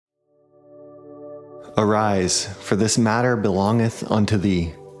Arise, for this matter belongeth unto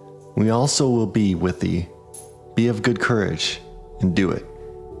thee. We also will be with thee. Be of good courage, and do it.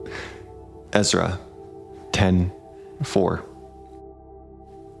 Ezra 10:4.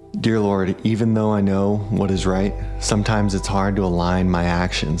 Dear Lord, even though I know what is right, sometimes it's hard to align my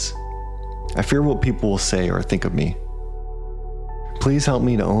actions. I fear what people will say or think of me. Please help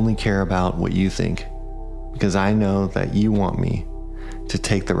me to only care about what you think, because I know that you want me to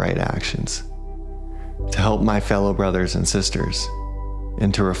take the right actions, to help my fellow brothers and sisters,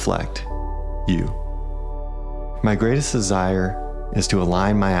 and to reflect you. My greatest desire is to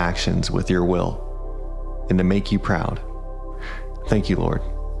align my actions with your will and to make you proud. Thank you, Lord.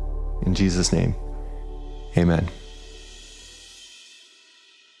 In Jesus' name, amen.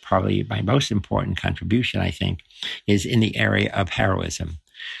 Probably my most important contribution, I think, is in the area of heroism.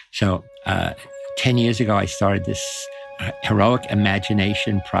 So 10 years ago, I started this Heroic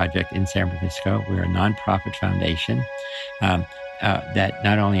Imagination project in San Francisco. We're a nonprofit foundation that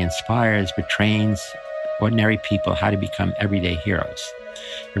not only inspires, but trains ordinary people how to become everyday heroes.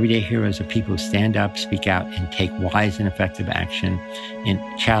 Everyday heroes are people who stand up, speak out, and take wise and effective action in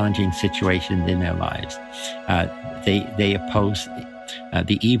challenging situations in their lives. They oppose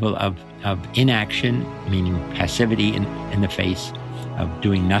the evil of inaction, meaning passivity in the face of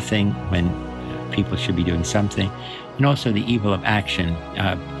doing nothing when people should be doing something, and also the evil of action,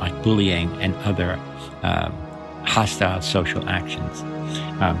 like bullying and other hostile social actions.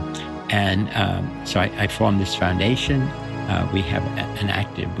 So I formed this foundation. We've had an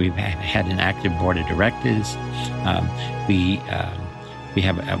active board of directors. We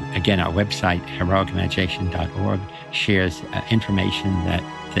have, again, our website, heroicimagination.org, shares information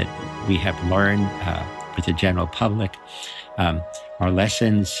that we have learned with the general public. Our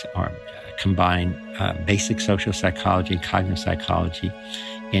lessons are combine basic social psychology and cognitive psychology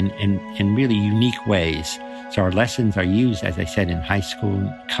in really unique ways. So our lessons are used, as I said, in high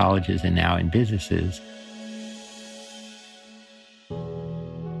school, colleges, and now in businesses.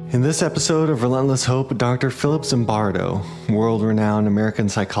 In this episode of Relentless Hope, Dr. Philip Zimbardo, world-renowned American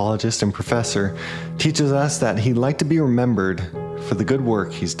psychologist and professor, teaches us that he'd like to be remembered for the good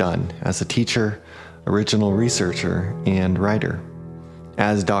work he's done as a teacher, original researcher, and writer.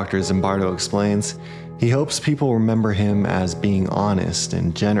 As Dr. Zimbardo explains, he hopes people remember him as being honest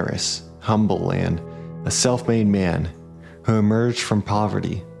and generous, humble, and a self-made man who emerged from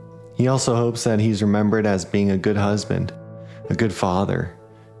poverty. He also hopes that he's remembered as being a good husband, a good father,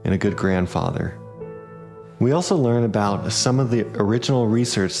 and a good grandfather. We also learn about some of the original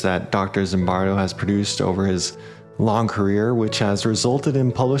research that Dr. Zimbardo has produced over his long career, which has resulted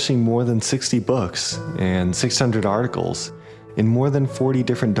in publishing more than 60 books and 600 articles in more than 40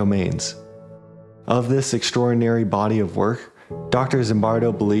 different domains. Of this extraordinary body of work, Dr.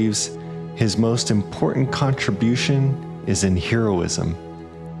 Zimbardo believes his most important contribution is in heroism.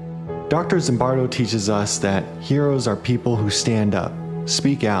 Dr. Zimbardo teaches us that heroes are people who stand up,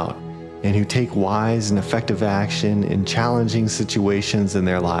 speak out, and who take wise and effective action in challenging situations in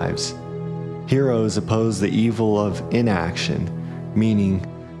their lives. Heroes oppose the evil of inaction, meaning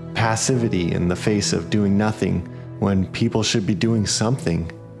passivity in the face of doing nothing when people should be doing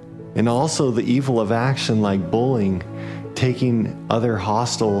something, and also the evil of action like bullying, taking other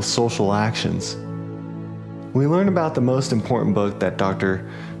hostile social actions. We learn about the most important book that Dr.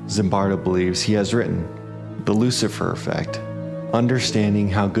 Zimbardo believes he has written, The Lucifer Effect: Understanding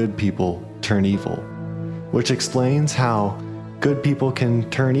How Good People Turn Evil, which explains how good people can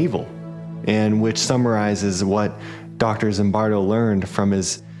turn evil, and which summarizes what Dr. Zimbardo learned from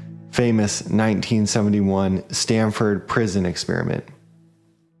his famous 1971 Stanford prison experiment.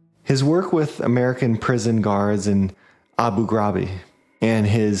 His work with American prison guards in Abu Ghraib, and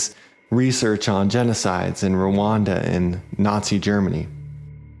his research on genocides in Rwanda and Nazi Germany.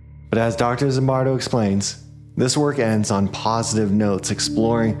 But as Dr. Zimbardo explains, this work ends on positive notes,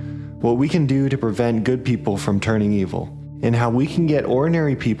 exploring what we can do to prevent good people from turning evil, and how we can get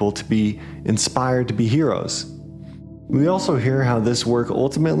ordinary people to be inspired to be heroes. We also hear how this work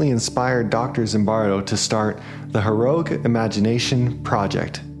ultimately inspired Dr. Zimbardo to start the Heroic Imagination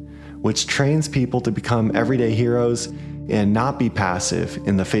Project, which trains people to become everyday heroes and not be passive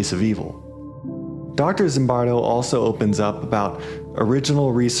in the face of evil. Dr. Zimbardo also opens up about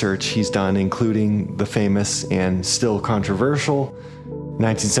original research he's done, including the famous and still controversial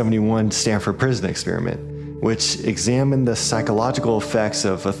 1971 Stanford prison experiment, which examined the psychological effects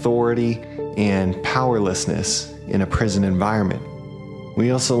of authority and powerlessness in a prison environment.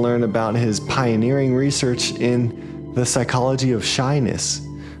 We also learn about his pioneering research in the psychology of shyness,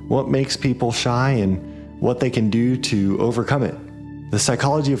 what makes people shy and what they can do to overcome it, the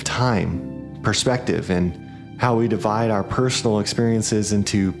psychology of time, perspective and how we divide our personal experiences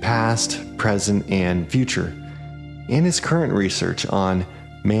into past, present, and future, and his current research on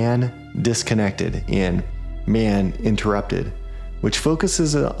man disconnected and man interrupted, which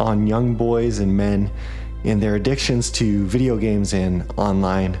focuses on young boys and men and their addictions to video games and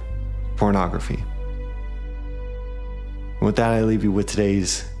online pornography. With that, I leave you with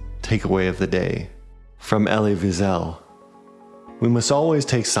today's takeaway of the day from Elie Wiesel. We must always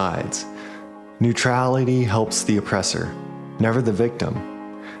take sides. Neutrality helps the oppressor, never the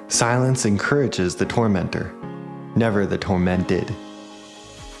victim. Silence encourages the tormentor, never the tormented.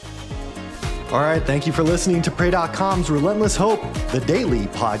 All right, thank you for listening to Pray.com's Relentless Hope, the daily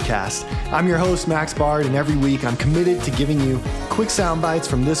podcast. I'm your host, Max Bard, and every week I'm committed to giving you quick sound bites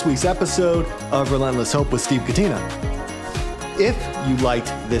from this week's episode of Relentless Hope with Steve Katina. If you liked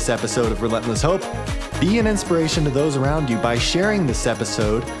this episode of Relentless Hope, be an inspiration to those around you by sharing this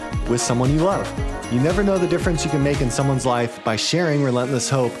episode with someone you love. You never know the difference you can make in someone's life by sharing Relentless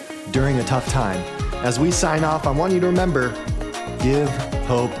Hope during a tough time. As we sign off, I want you to remember, give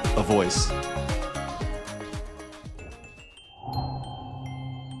hope a voice.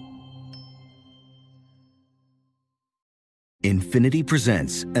 Infiniti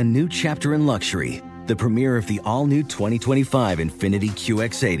presents a new chapter in luxury, the premiere of the all-new 2025 Infiniti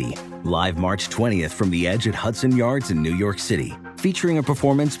QX80, live March 20th from the Edge at Hudson Yards in New York City, featuring a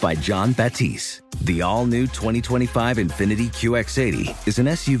performance by Jon Batiste. The all-new 2025 Infiniti QX80 is an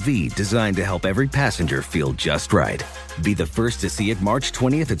SUV designed to help every passenger feel just right. Be the first to see it March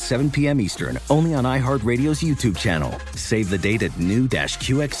 20th at 7 p.m. Eastern, only on iHeartRadio's YouTube channel. Save the date at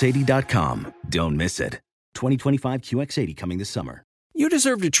new-QX80.com. Don't miss it. 2025 QX80 coming this summer. You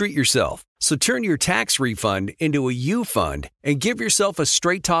deserve to treat yourself, so turn your tax refund into a U-Fund and give yourself a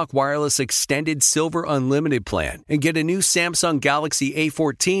Straight Talk Wireless Extended Silver Unlimited plan and get a new Samsung Galaxy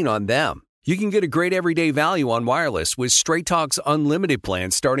A14 on them. You can get a great everyday value on wireless with Straight Talk's Unlimited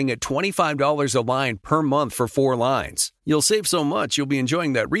plan starting at $25 a line per month for 4 lines. You'll save so much you'll be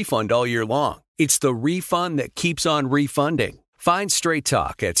enjoying that refund all year long. It's the refund that keeps on refunding. Find Straight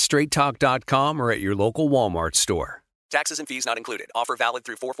Talk at straighttalk.com or at your local Walmart store. Taxes and fees not included. Offer valid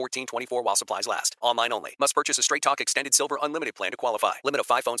through 4/14/24 while supplies last. Online only. Must purchase a Straight Talk Extended Silver Unlimited plan to qualify. Limit of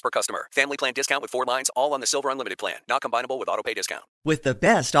 5 phones per customer. Family plan discount with 4 lines, all on the Silver Unlimited plan. Not combinable with auto pay discount. With the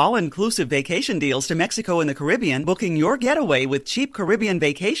best all-inclusive vacation deals to Mexico and the Caribbean, booking your getaway with Cheap Caribbean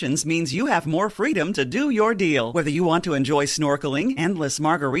Vacations means you have more freedom to do your deal. Whether you want to enjoy snorkeling, endless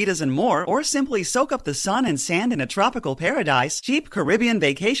margaritas and more, or simply soak up the sun and sand in a tropical paradise, Cheap Caribbean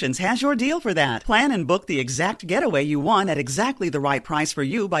Vacations has your deal for that. Plan and book the exact getaway you want at exactly the right price for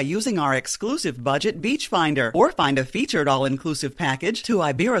you by using our exclusive budget Beach Finder, or find a featured all-inclusive package to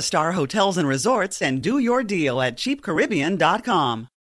Iberostar Hotels and Resorts and do your deal at cheapcaribbean.com.